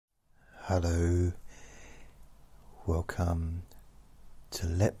Hello, welcome to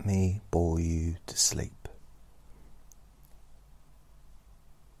Let Me Bore You to Sleep.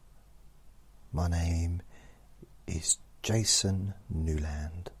 My name is Jason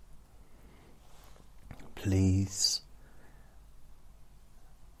Newland. Please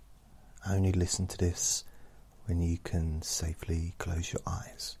only listen to this when you can safely close your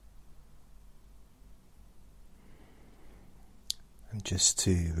eyes. And just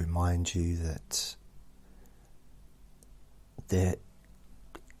to remind you that there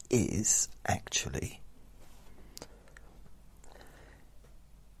is actually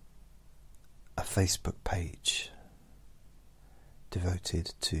a Facebook page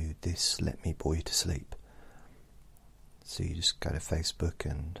devoted to this Let Me Bore You to Sleep. So you just go to Facebook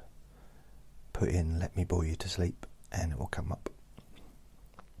and put in Let Me Bore You to Sleep and it will come up.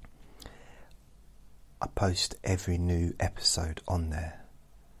 I post every new episode on there.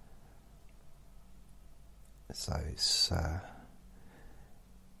 So it's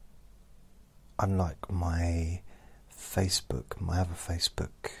unlike my other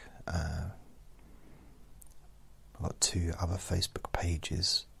Facebook, I've got two other Facebook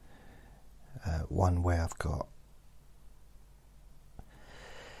pages. One where I've got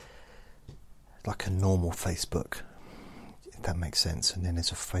like a normal Facebook, if that makes sense, and then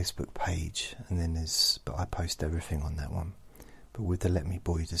there's a Facebook page, and then but I post everything on that one. But with the Let Me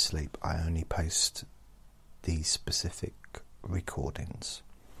Bore You to Sleep, I only post these specific recordings.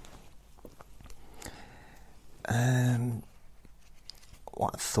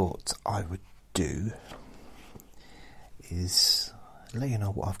 What I thought I would do is let you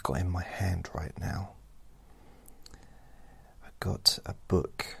know what I've got in my hand right now. I've got a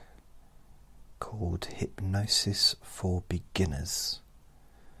book called Hypnosis for Beginners.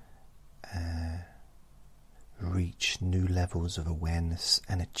 Reach New Levels of Awareness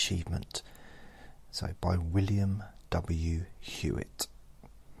and Achievement. So by William W. Hewitt.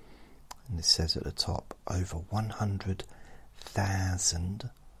 And it says at the top, over 100,000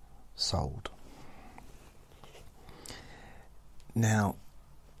 sold. Now,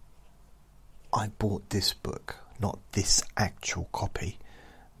 I bought this book, not this actual copy,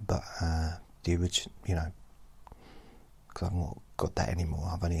 but the original, because I've not got that anymore.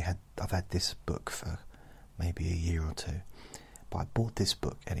 I've had this book for maybe a year or two, but I bought this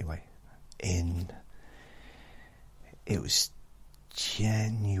book anyway. It was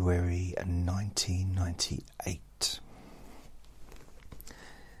January 1998.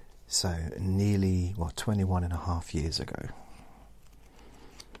 So nearly 21 and a half years ago.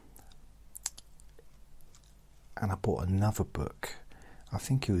 And I bought another book. I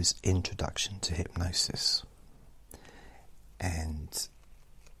think it was Introduction to Hypnosis, and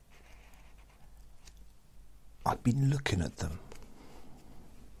I'd been looking at them.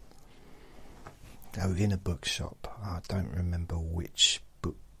 They were in a bookshop. I don't remember which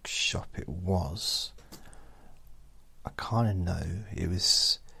bookshop it was. I kind of know it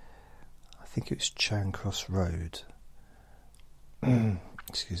was, I think it was Charing Cross Road.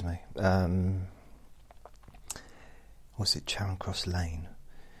 Excuse me. Was it Charing Cross Lane?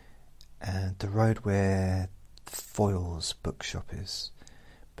 And the road where Foyle's bookshop is.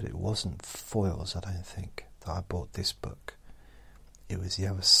 But it wasn't Foyle's, I don't think, that I bought this book. It was the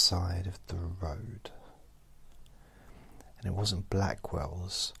other side of the road. And it wasn't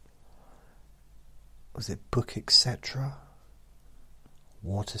Blackwell's. Was it Book Etc.?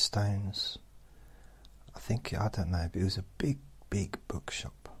 Waterstones? I don't know, but it was a big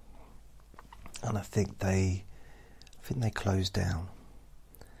bookshop. And I think they closed down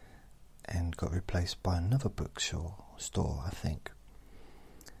and got replaced by another bookstore, I think.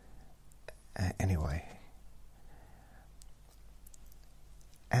 Anyway,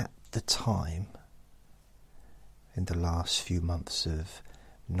 at the time, in the last few months of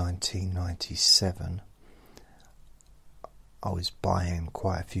 1997, I was buying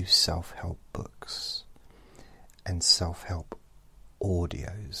quite a few self-help books and self-help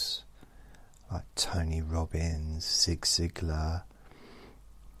audios, like Tony Robbins, Zig Ziglar,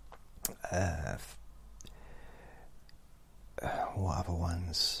 what other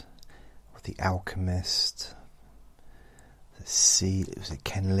ones? The Alchemist, was it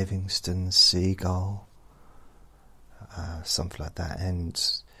Ken Livingstone, Seagull, something like that, and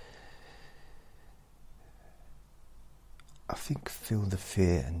I think Feel the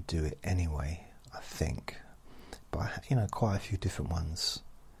Fear and Do It Anyway, I think, but quite a few different ones.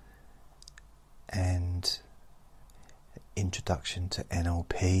 And Introduction to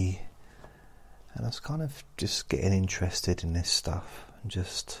NLP, and I was kind of just getting interested in this stuff and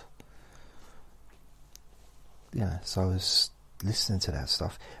just so I was listening to that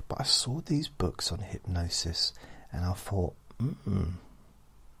stuff, but I saw these books on hypnosis, and I thought,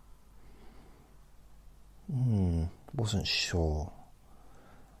 wasn't sure.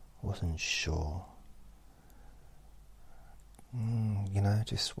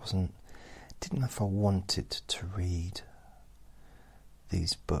 Just didn't know if I wanted to read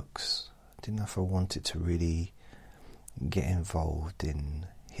these books. Didn't know if I wanted to really get involved in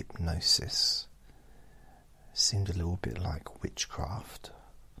hypnosis. Seemed a little bit like witchcraft.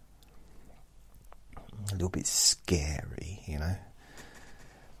 A little bit scary,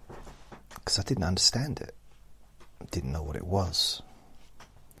 because I didn't understand it. I didn't know what it was.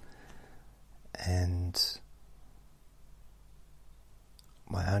 And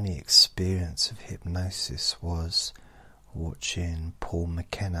my only experience of hypnosis was watching Paul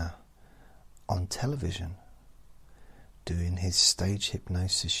McKenna on television doing his stage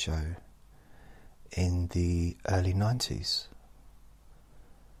hypnosis show in the early 90s.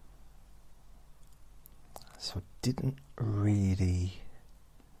 So I didn't really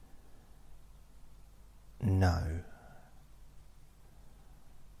know.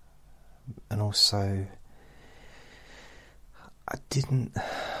 And also, I've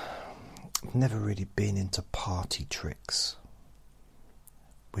never really been into party tricks,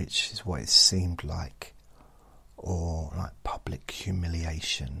 which is what it seemed like, or like public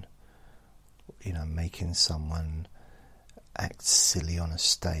humiliation, making someone act silly on a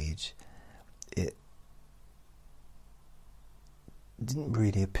stage. It didn't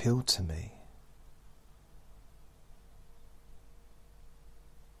really appeal to me.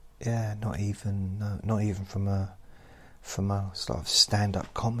 Yeah, not even from a sort of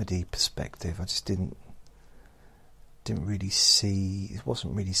stand-up comedy perspective. I just didn't really see. It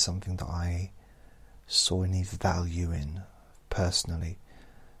wasn't really something that I saw any value in personally.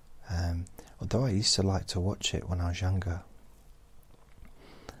 Although I used to like to watch it when I was younger.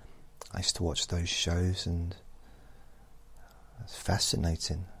 I used to watch those shows, and it's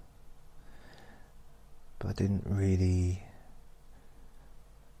fascinating. But I didn't really.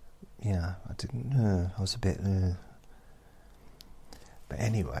 I was a bit. But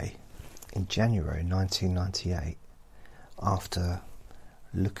anyway, in January 1998, after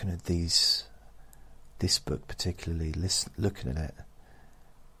looking at this book particularly, looking at it,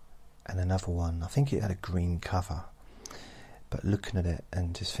 and another one, I think it had a green cover, but looking at it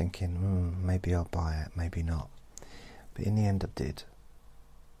and just thinking, maybe I'll buy it, maybe not. But in the end I did.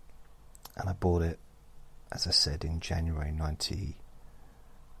 And I bought it, as I said, in January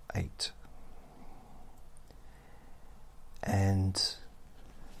 98. And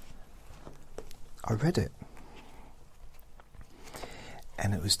I read it.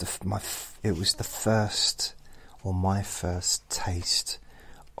 And it was my first taste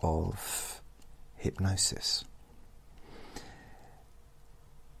of hypnosis.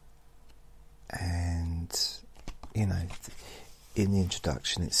 And in the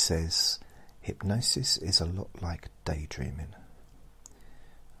introduction it says, hypnosis is a lot like daydreaming.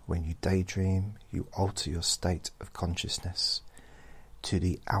 When you daydream, you alter your state of consciousness to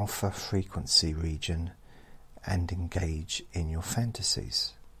the alpha frequency region and engage in your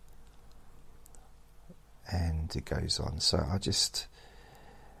fantasies. And it goes on. So I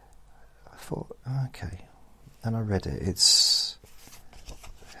thought, okay. And I read it. It's,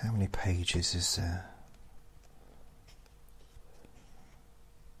 how many pages is there?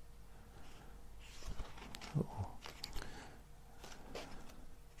 Oh.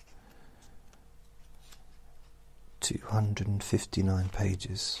 259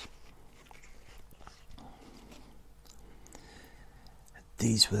 pages.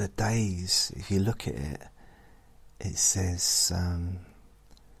 These were the days. If you look at it, it says, I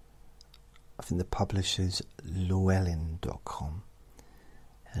think the publisher's Llewellyn.com,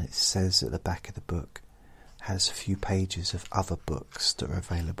 and it says at the back of the book, has a few pages of other books that are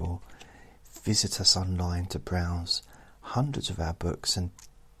available. Visit us online to browse hundreds of our books and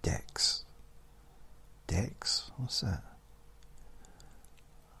decks. Decks? What's that?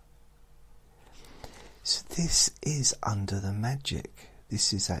 So this is Under the Magic.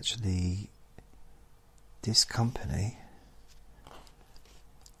 This is actually this company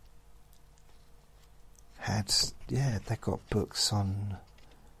they got books on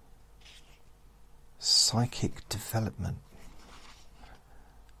psychic development,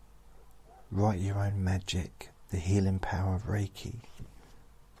 write your own magic, the healing power of Reiki,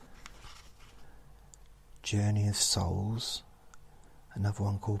 Journey of Souls, another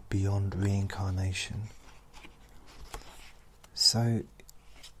one called Beyond Reincarnation. So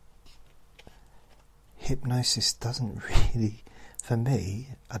hypnosis doesn't really, for me,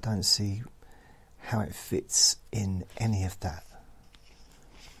 I don't see how it fits in any of that.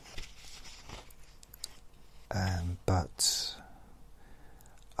 but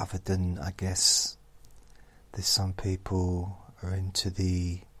other than, I guess, there's some people are into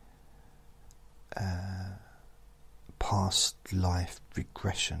the past life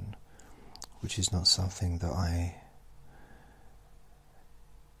regression, which is not something that I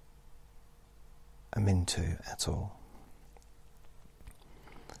am into at all.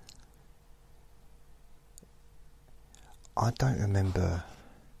 I don't remember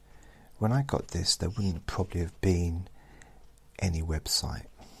when I got this. There wouldn't probably have been any website,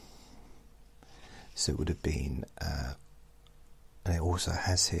 so it would have been, and it also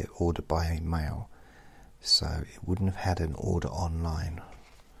has here order by mail, so it wouldn't have had an order online,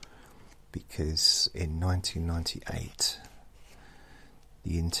 because in 1998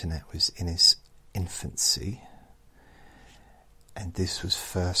 the internet was in its infancy, and this was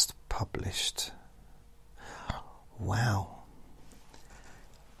first published. Wow.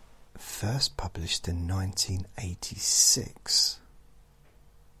 First published in 1986.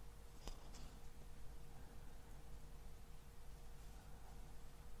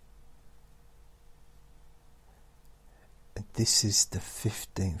 And this is the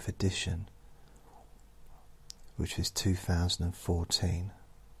 15th edition, which is 2014.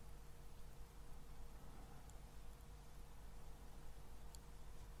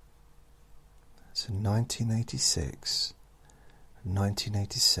 So 1986,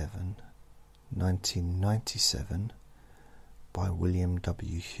 1987, 1997 by William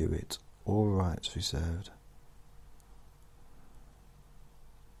W. Hewitt, all rights reserved.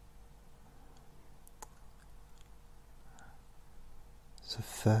 So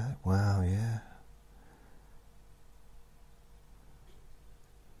wow, yeah.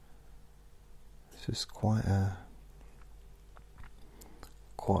 This is quite an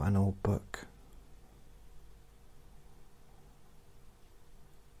old book.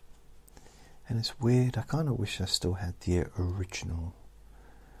 And it's weird, I kind of wish I still had the original.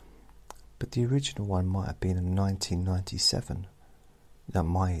 But the original one might have been in 1997. No,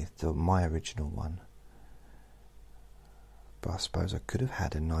 my original one. But I suppose I could have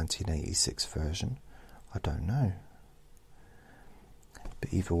had a 1986 version. I don't know.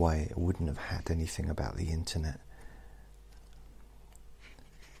 But either way, it wouldn't have had anything about the internet.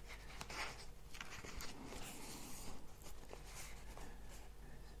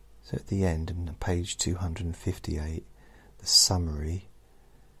 So at the end, in page 258, the summary,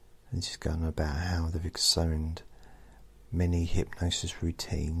 and just going about how they've examined many hypnosis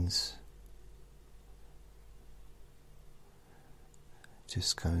routines.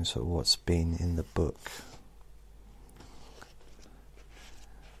 Just going sort of what's been in the book.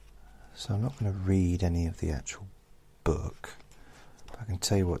 So I'm not going to read any of the actual book, but I can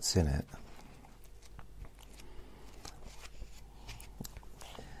tell you what's in it.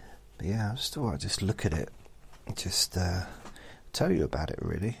 But yeah, I just thought I'd just look at it and just tell you about it,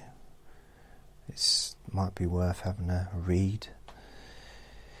 really. It might be worth having a read.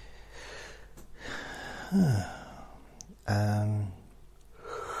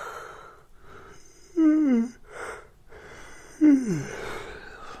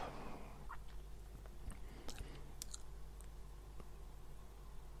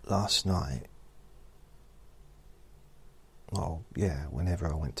 Last night,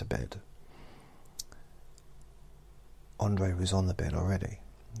 whenever I went to bed, Andre was on the bed already,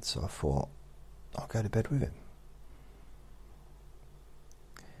 so I thought I'll go to bed with him.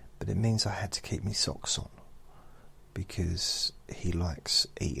 But it means I had to keep my socks on, because he likes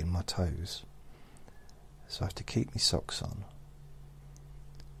eating my toes, so I have to keep my socks on.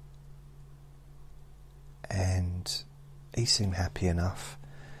 And he seemed happy enough,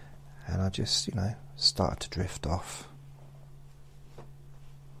 and I just, started to drift off.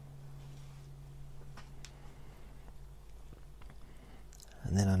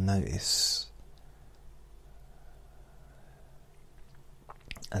 And then I notice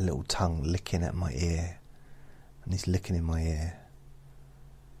a little tongue licking at my ear, and he's licking in my ear,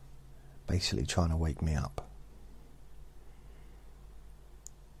 basically trying to wake me up.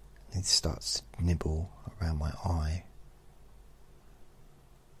 He starts to nibble around my eye.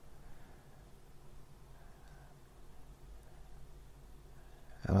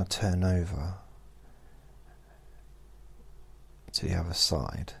 And I turn over to the other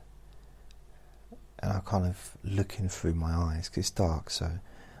side, and I kind of looking through my eyes, because it's dark, so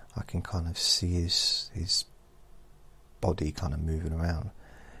I can kind of see his body kind of moving around,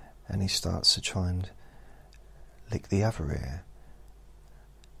 and he starts to try and lick the other ear.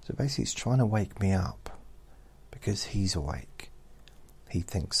 So basically he's trying to wake me up because he's awake. He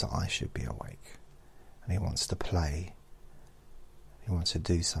thinks that I should be awake, and he wants to play. He wants to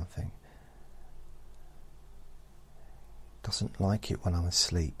do something. doesn't like it when I'm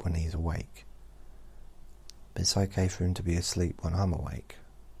asleep when he's awake. But it's okay for him to be asleep when I'm awake.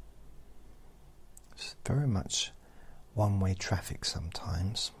 It's very much one-way traffic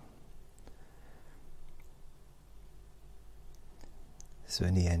sometimes. So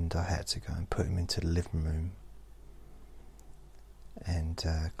in the end I had to go and put him into the living room and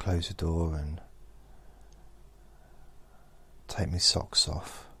close the door and take my socks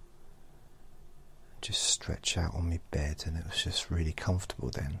off, just stretch out on my bed, and it was just really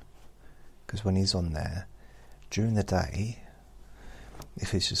comfortable then. Because when he's on there, during the day,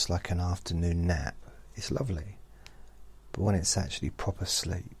 if it's just like an afternoon nap, it's lovely. But when it's actually proper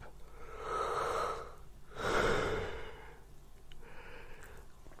sleep,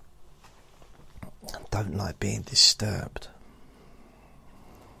 I don't like being disturbed.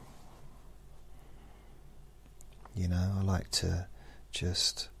 You know, I like to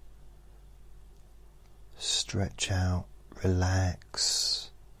just stretch out,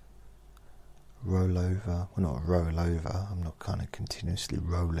 relax, roll over. Well, not roll over, I'm not kind of continuously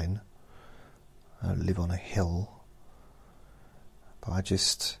rolling. I don't live on a hill. But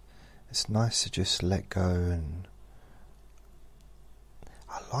it's nice to just let go, and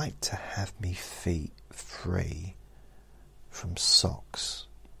I like to have me feet free from socks,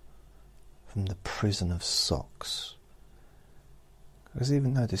 from the prison of socks. Because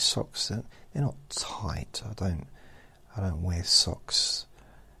even though the socks, they're not tight, I don't wear socks.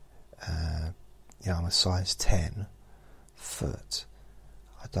 I'm a size 10 foot.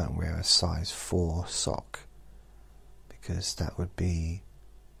 I don't wear a size 4 sock because that would be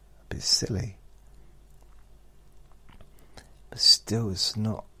a bit silly. But still, it's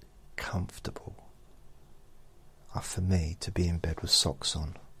not comfortable for me to be in bed with socks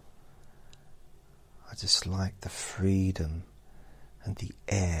on. I just like the freedom and the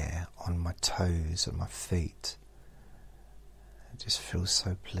air on my toes and my feet. It just feels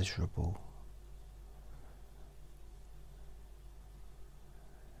so pleasurable.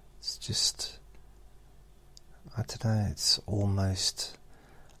 It's just, I don't know, it's almost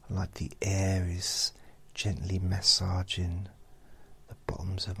like the air is gently massaging the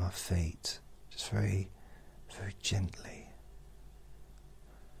bottoms of my feet, just very, very gently.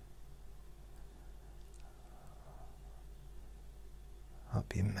 Like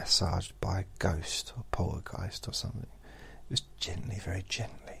being massaged by a ghost or poltergeist or something, just gently, very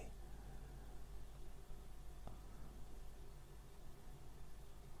gently.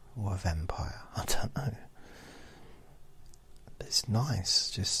 Or a vampire, I don't know. But it's nice,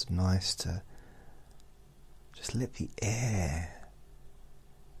 just nice to just let the air.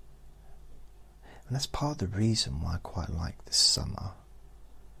 And that's part of the reason why I quite like this summer.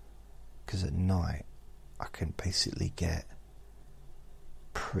 Because at night I can basically get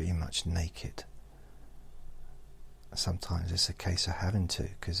pretty much naked. Sometimes it's a case of having to,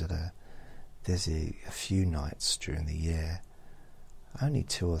 because there's a few nights during the year, only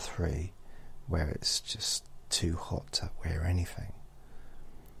 2 or 3, where it's just too hot to wear anything.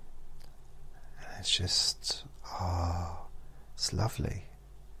 And it's just, it's lovely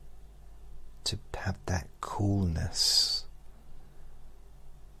to have that coolness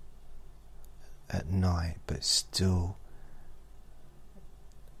at night, but still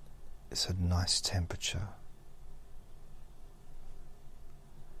it's a nice temperature.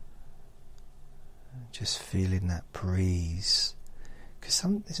 Just feeling that breeze. Because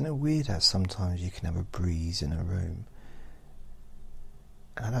isn't it weird how sometimes you can have a breeze in a room?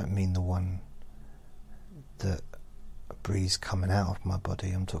 And I don't mean the one that a breeze coming out of my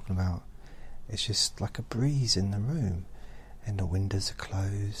body. I'm talking about, it's just like a breeze in the room, and the windows are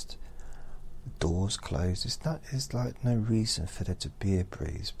closed, the doors closed. It's like no reason for there to be a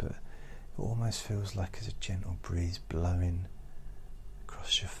breeze, but it almost feels like it's a gentle breeze blowing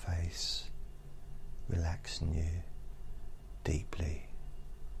across your face, relaxing you deeply,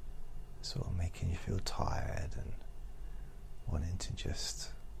 sort of making you feel tired and wanting to just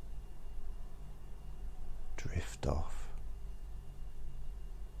drift off.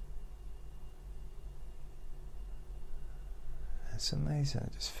 It's amazing,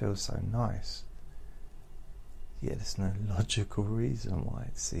 it just feels so nice. Yet there's no logical reason why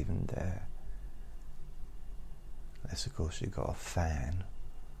it's even there. Unless of course you've got a fan.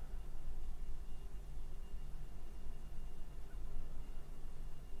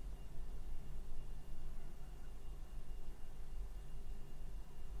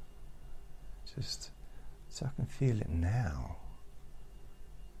 Just so I can feel it now.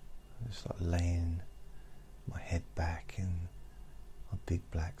 I'm just like laying my head back in a big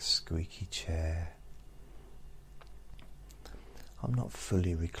black squeaky chair. I'm not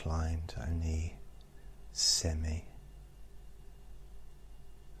fully reclined, only semi.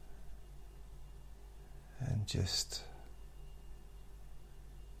 And just,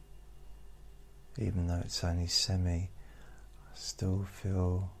 even though it's only semi, I still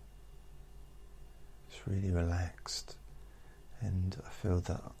feel it's really relaxed, and I feel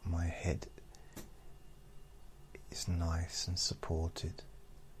that my head is nice and supported,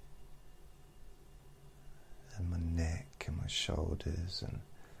 and my neck and my shoulders and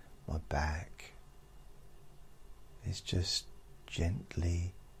my back is just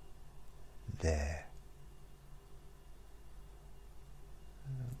gently there.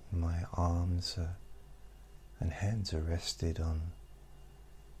 My arms and hands are rested on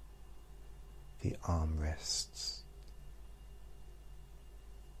the armrests,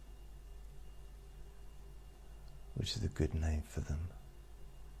 which is a good name for them.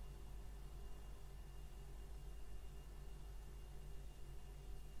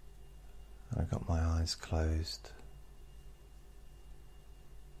 I got my eyes closed.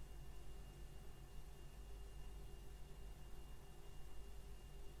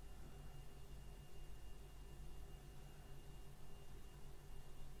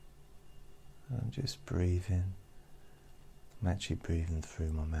 I'm just breathing. I'm actually breathing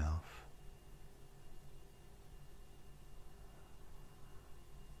through my mouth.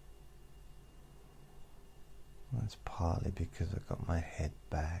 That's partly because I've got my head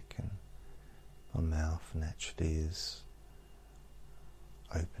back and my mouth naturally is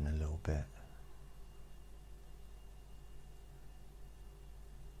open a little bit.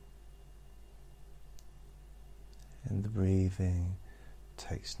 And the breathing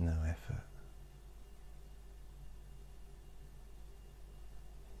takes no effort.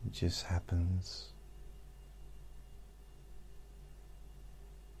 It just happens.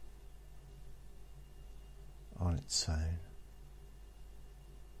 On its own.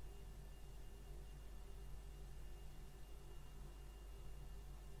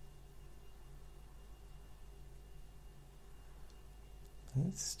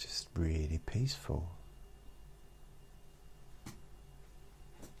 It's just really peaceful.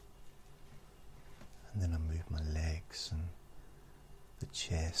 And then I move my legs and the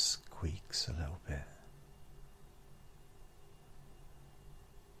chair squeaks a little bit.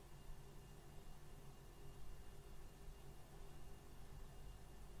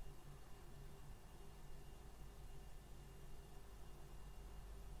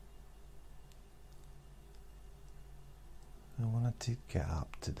 When I did get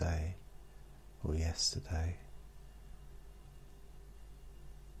up today, or yesterday,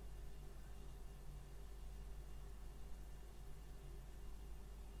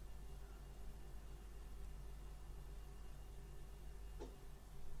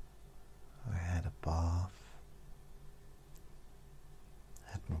 I had a bath,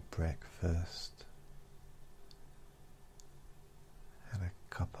 had my breakfast, had a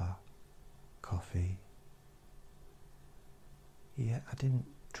cup of coffee. Yeah, I didn't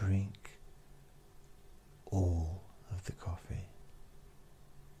drink all of the coffee.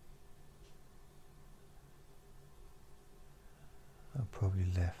 I probably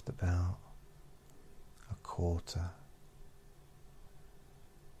left about a quarter,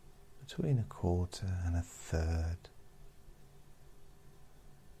 between a quarter and a third.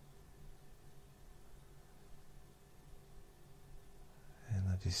 And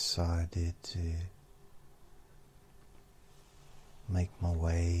I decided to make my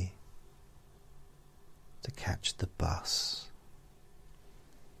way to catch the bus,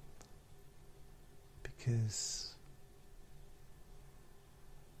 because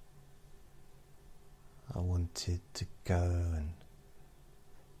I wanted to go and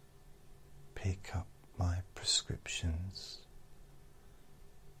pick up my prescriptions,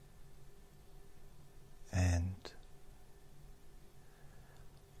 and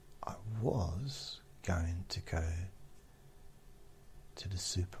I was going to go to the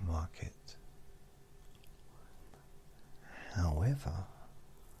supermarket. However,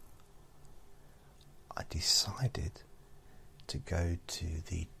 I decided to go to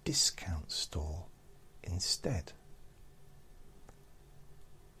the discount store instead.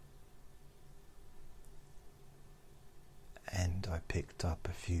 And I picked up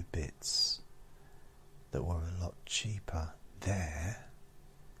a few bits that were a lot cheaper there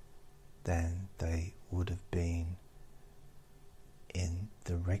than they would have been in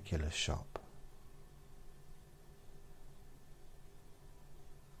the regular shop.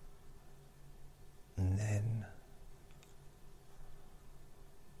 And then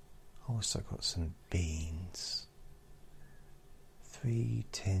I also got some beans, 3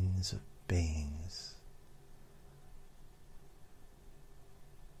 tins of beans.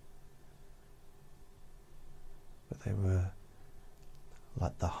 But they were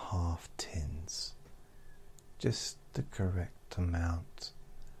like the half tins, just the correct amount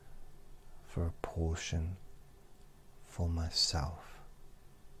for a portion for myself.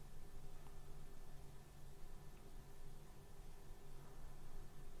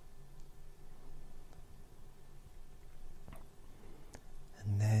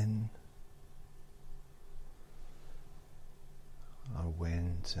 And then I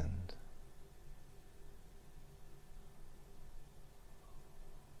went and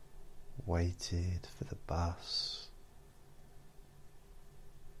waited for the bus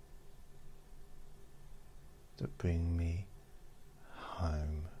to bring me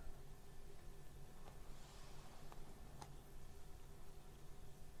home.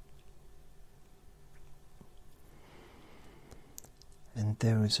 And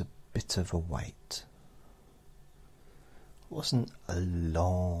there was a bit of a wait. It wasn't a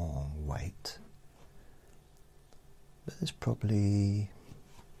long wait, but there's probably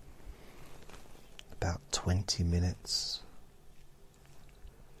about 20 minutes.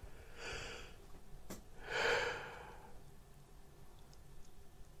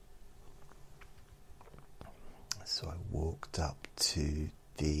 So I walked up to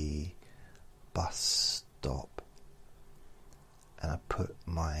the bus stop and I put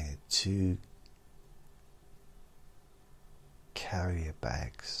my 2 carrier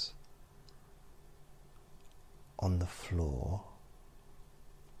bags on the floor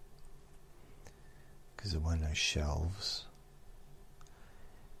because there were no shelves.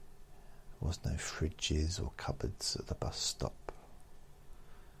 There was no fridges or cupboards at the bus stop.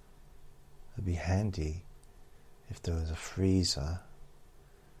 It'd be handy if there was a freezer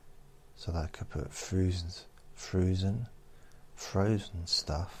so that I could put frozen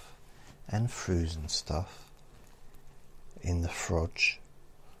stuff and frozen stuff in the fridge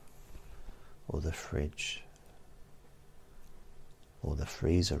or the fridge or the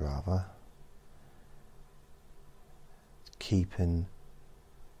freezer rather, keeping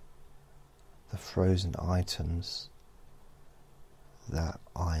the frozen items that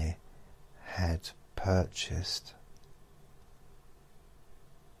I had purchased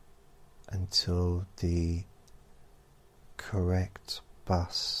until the correct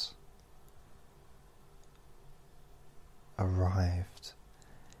bus arrived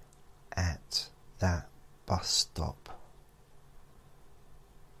at that bus stop,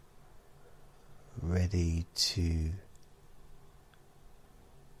 ready to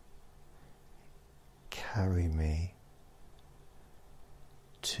carry me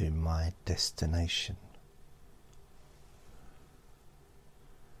to my destination,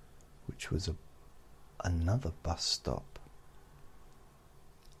 which was another bus stop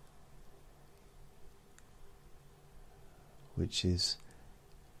which is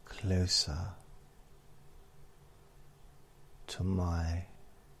closer to my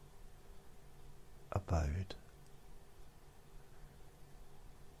abode.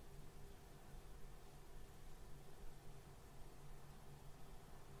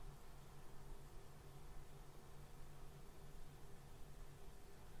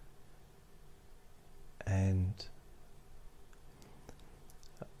 And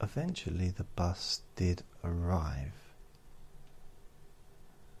eventually the bus did arrive.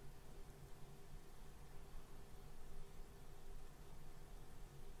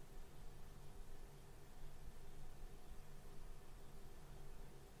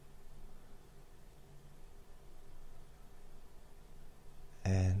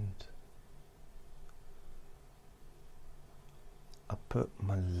 And I put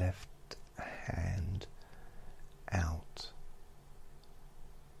my left hand out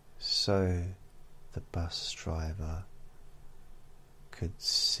so the bus driver could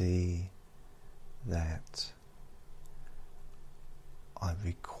see that I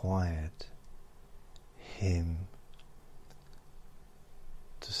required him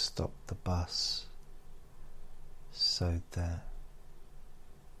to stop the bus so that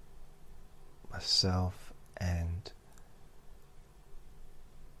myself and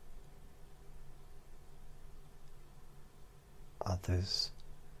others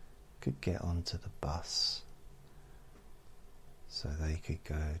could get onto the bus so they could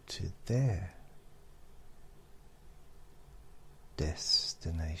go to their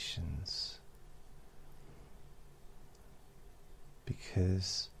destinations,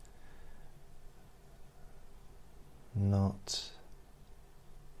 because not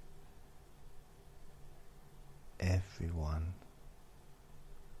everyone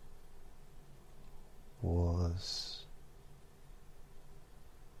was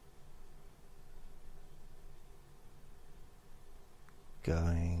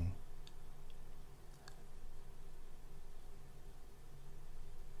going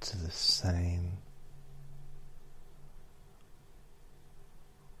to the same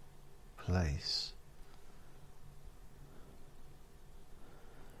place.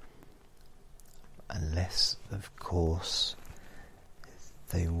 Unless, of course,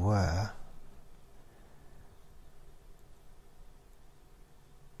 they were,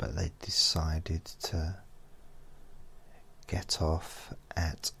 but they decided to get off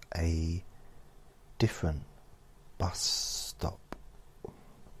at a different bus stop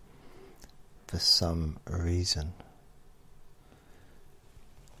for some reason,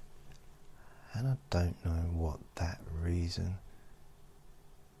 and I don't know what that reason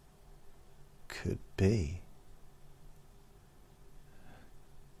could be.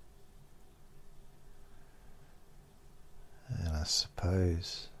 And I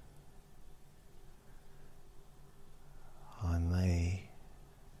suppose I may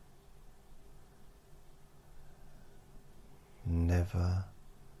never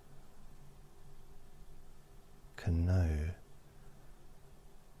can know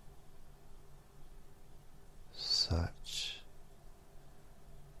such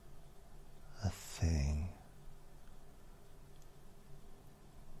a thing.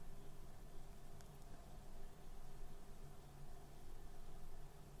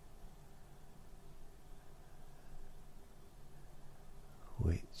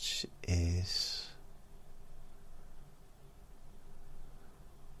 Which is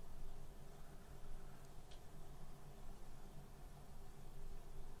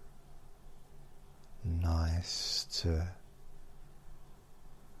nice to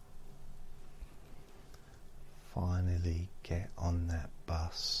finally get on that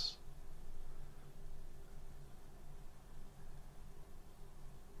bus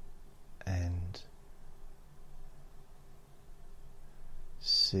and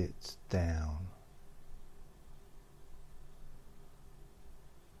sit down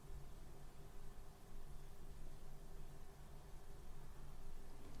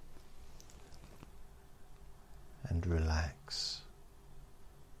and relax.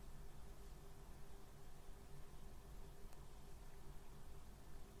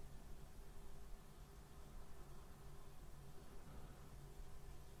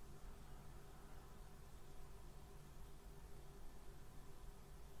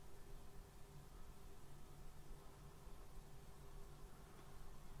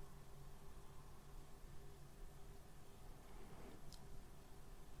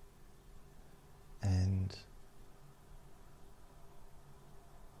 And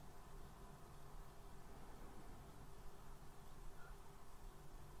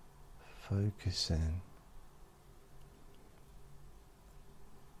focusing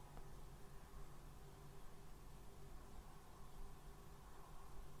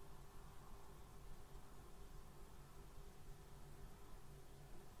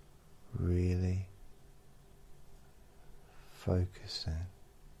really focusing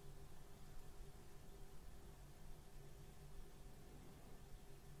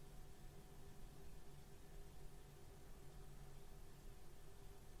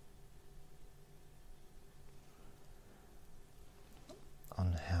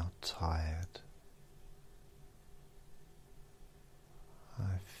on how tired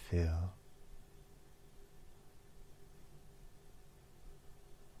I feel.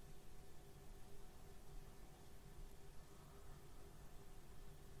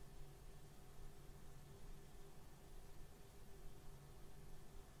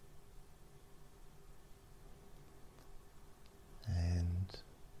 And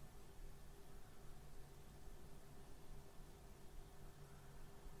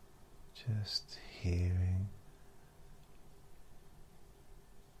just hearing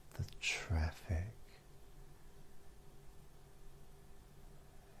the traffic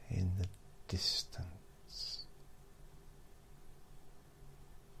in the distance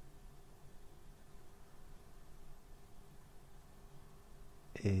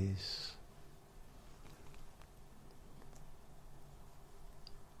is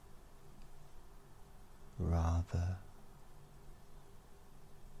rather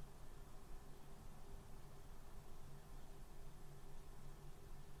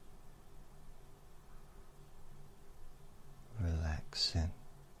relaxing.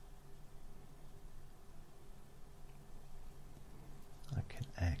 I can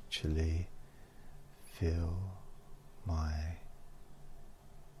actually feel my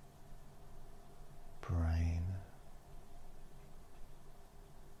brain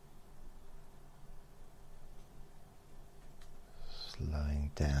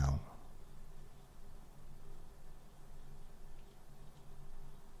slowing down.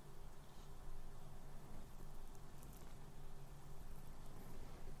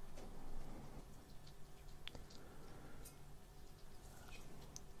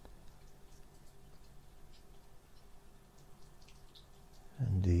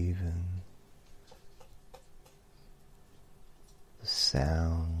 and even the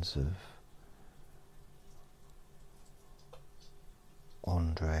sounds of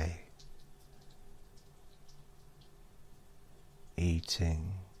Andre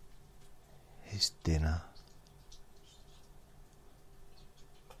eating his dinner.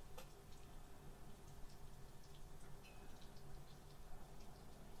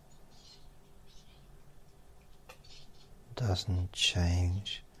 Doesn't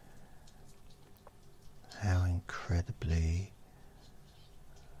change how incredibly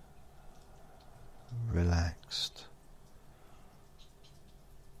relaxed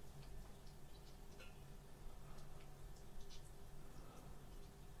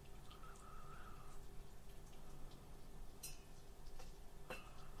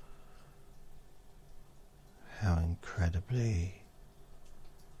how incredibly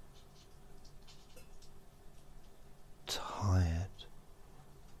tired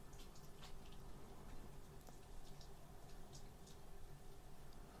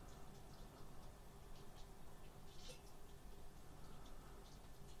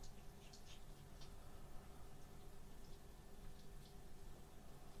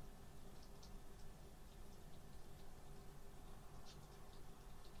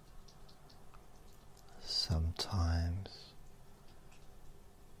sometimes.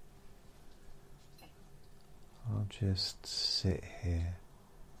 I'll just sit here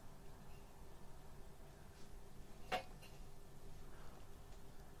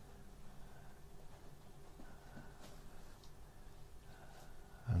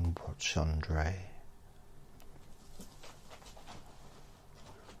and watch Andre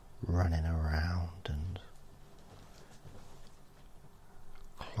running around and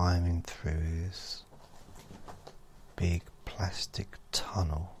climbing through his big plastic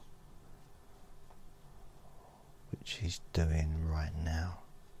tunnel, which he's doing right now.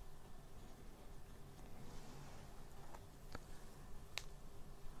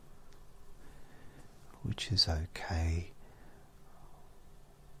 Which is okay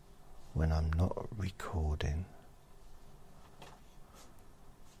when I'm not recording.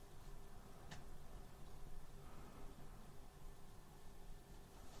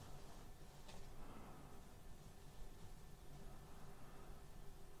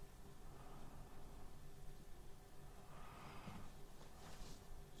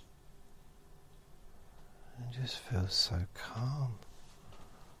 It just feels so calm.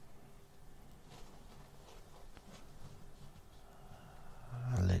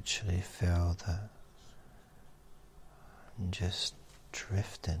 I literally feel that I'm just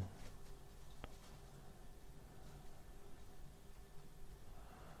drifting.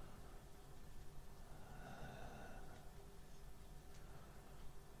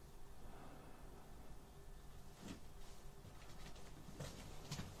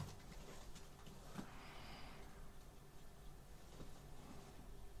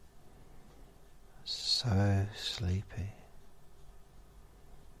 So sleepy.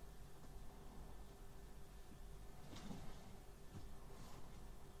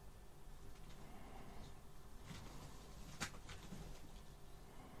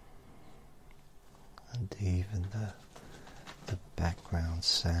 And even the background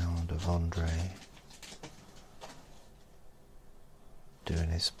sound of Andre doing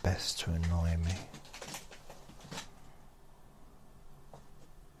his best to annoy me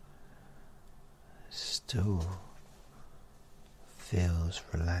still feels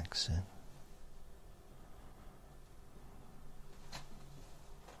relaxing.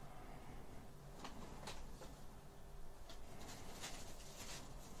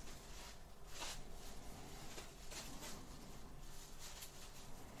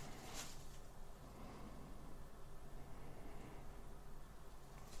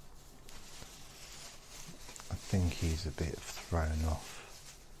 I think he's a bit thrown off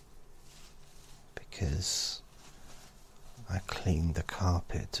because I cleaned the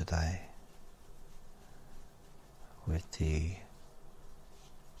carpet today with the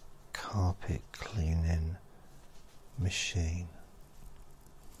carpet cleaning machine.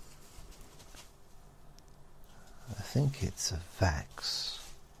 I think it's a Vax,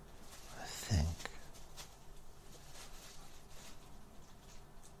 I think.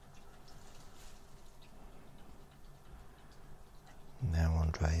 Now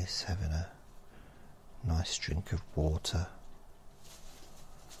Andre is having a nice drink of water.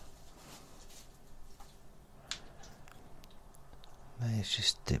 Now he's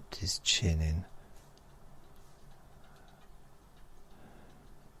just dipped his chin in.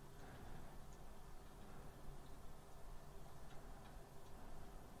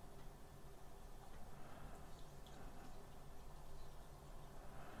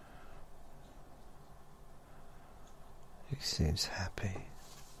 He seems happy.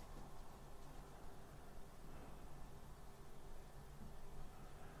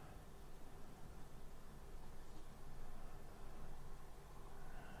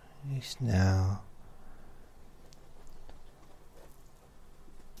 He's now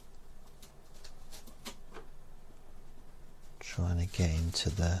trying to get into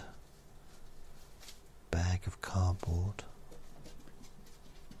the bag of cardboard.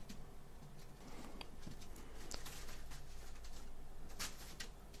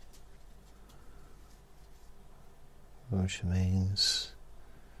 Which means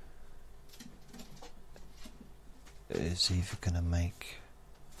it's either going to make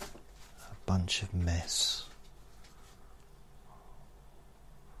a bunch of mess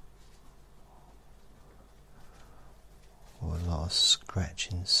or a lot of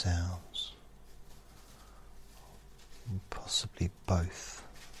scratching sounds, and possibly both.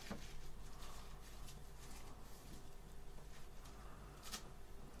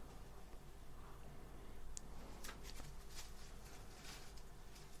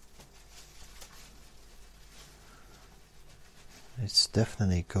 It's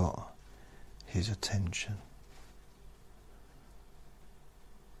definitely got his attention.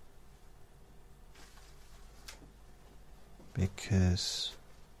 Because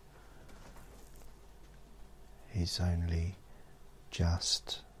he's only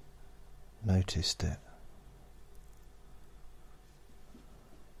just noticed it.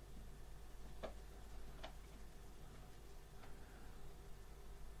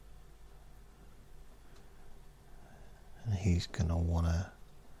 And he's going to want to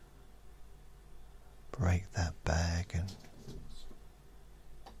break that bag and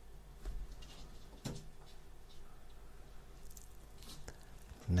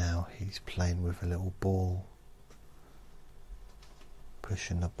now he's playing with a little ball,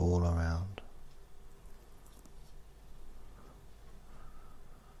 pushing the ball around.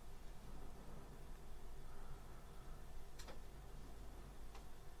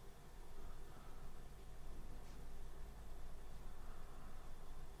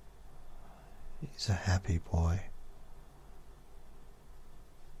 He's a happy boy.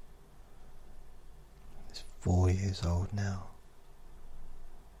 He's 4 years old now.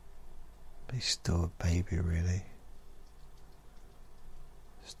 But he's still a baby, really.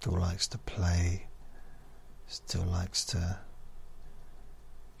 Still likes to play. Still likes to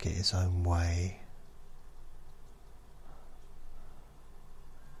get his own way.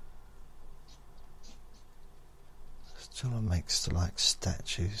 Still makes like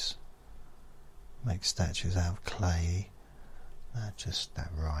statues. Make statues out of clay. That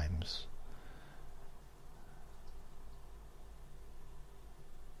rhymes.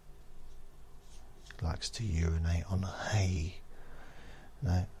 Likes to urinate on hay.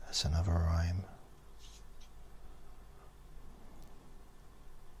 No, that's another rhyme.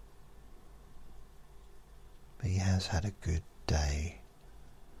 But he has had a good day.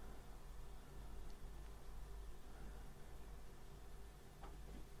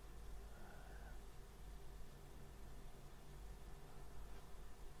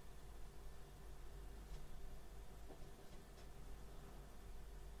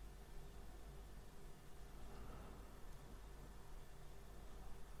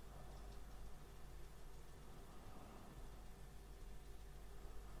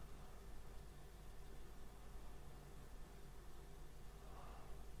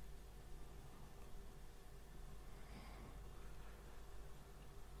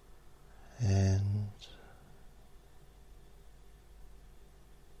 And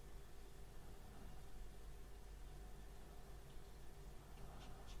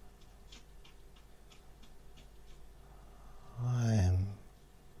I am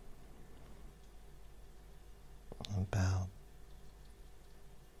about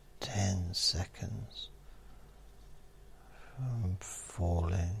 10 seconds from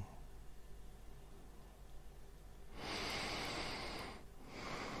falling.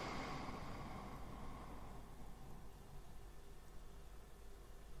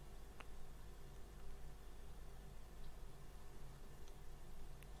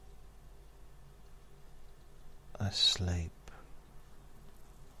 Asleep.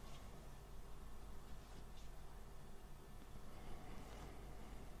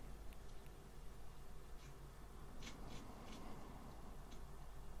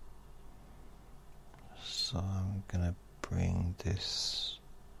 So I'm going to bring this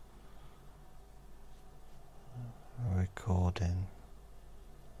recording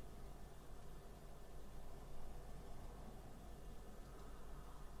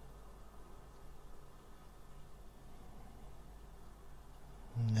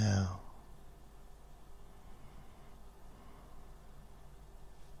now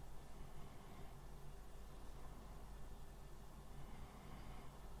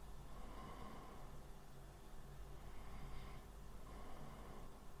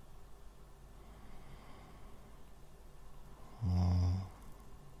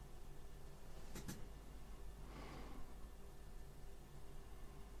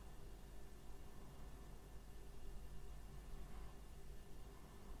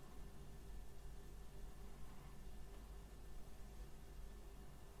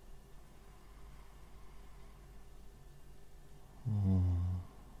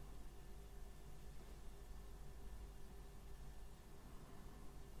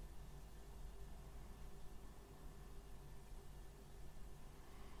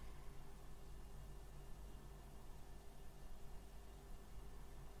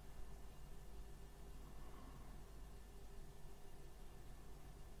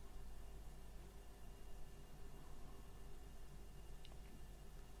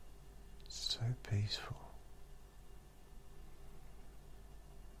peaceful.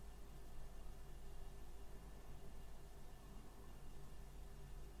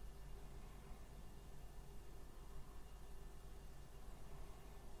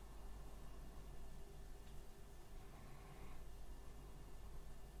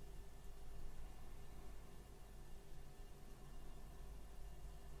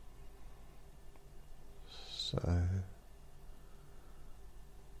 So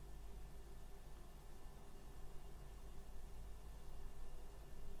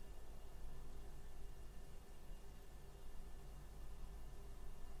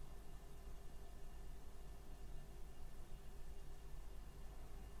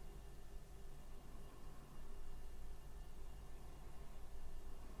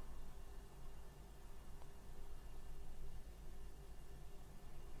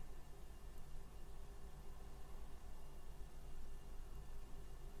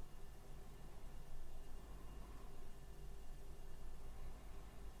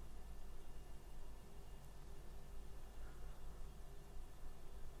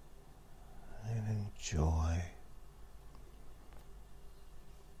enjoy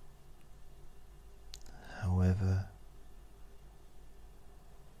however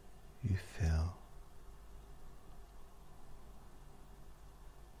you feel.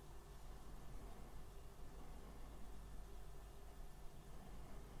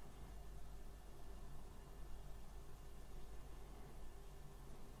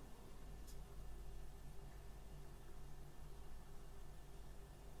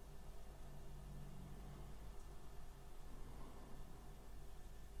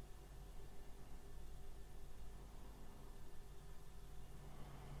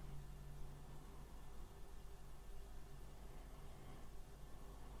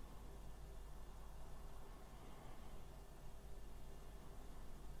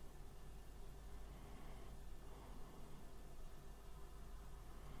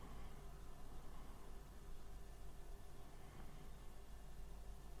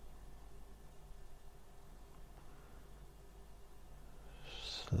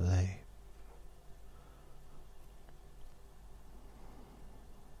 Sleep.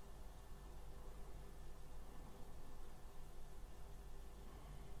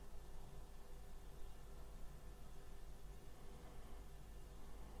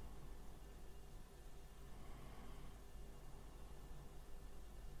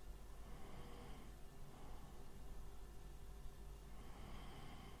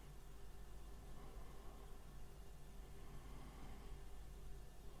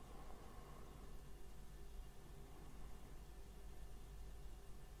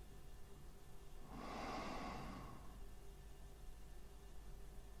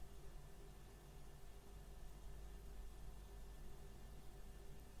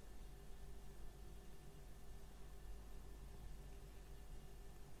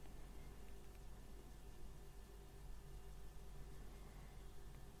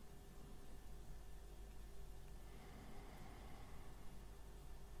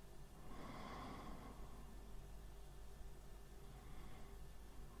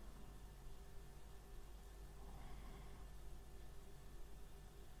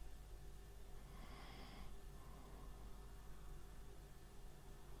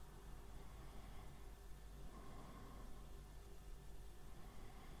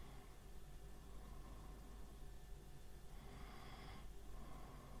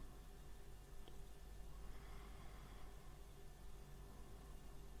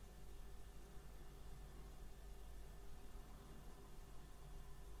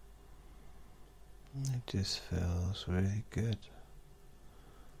 It just feels really good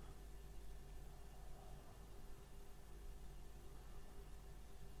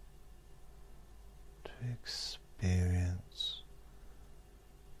to experience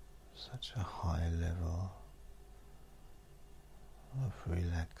such a high level of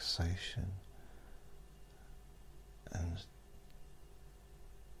relaxation and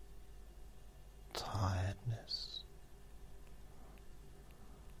tiredness.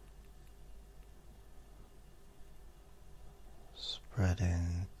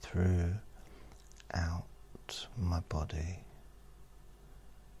 Spreading throughout my body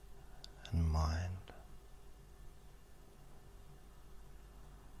and mind.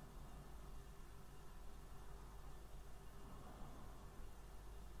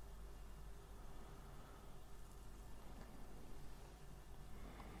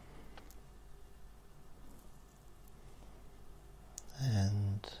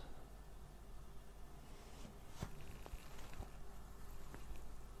 And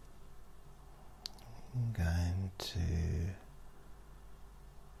I'm going to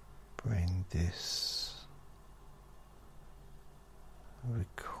bring this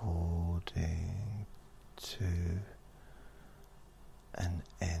recording to an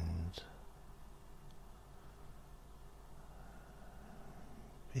end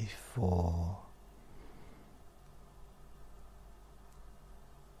before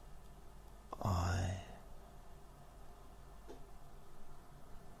I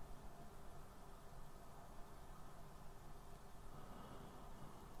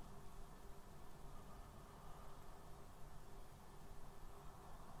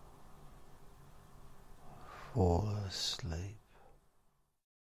fall asleep.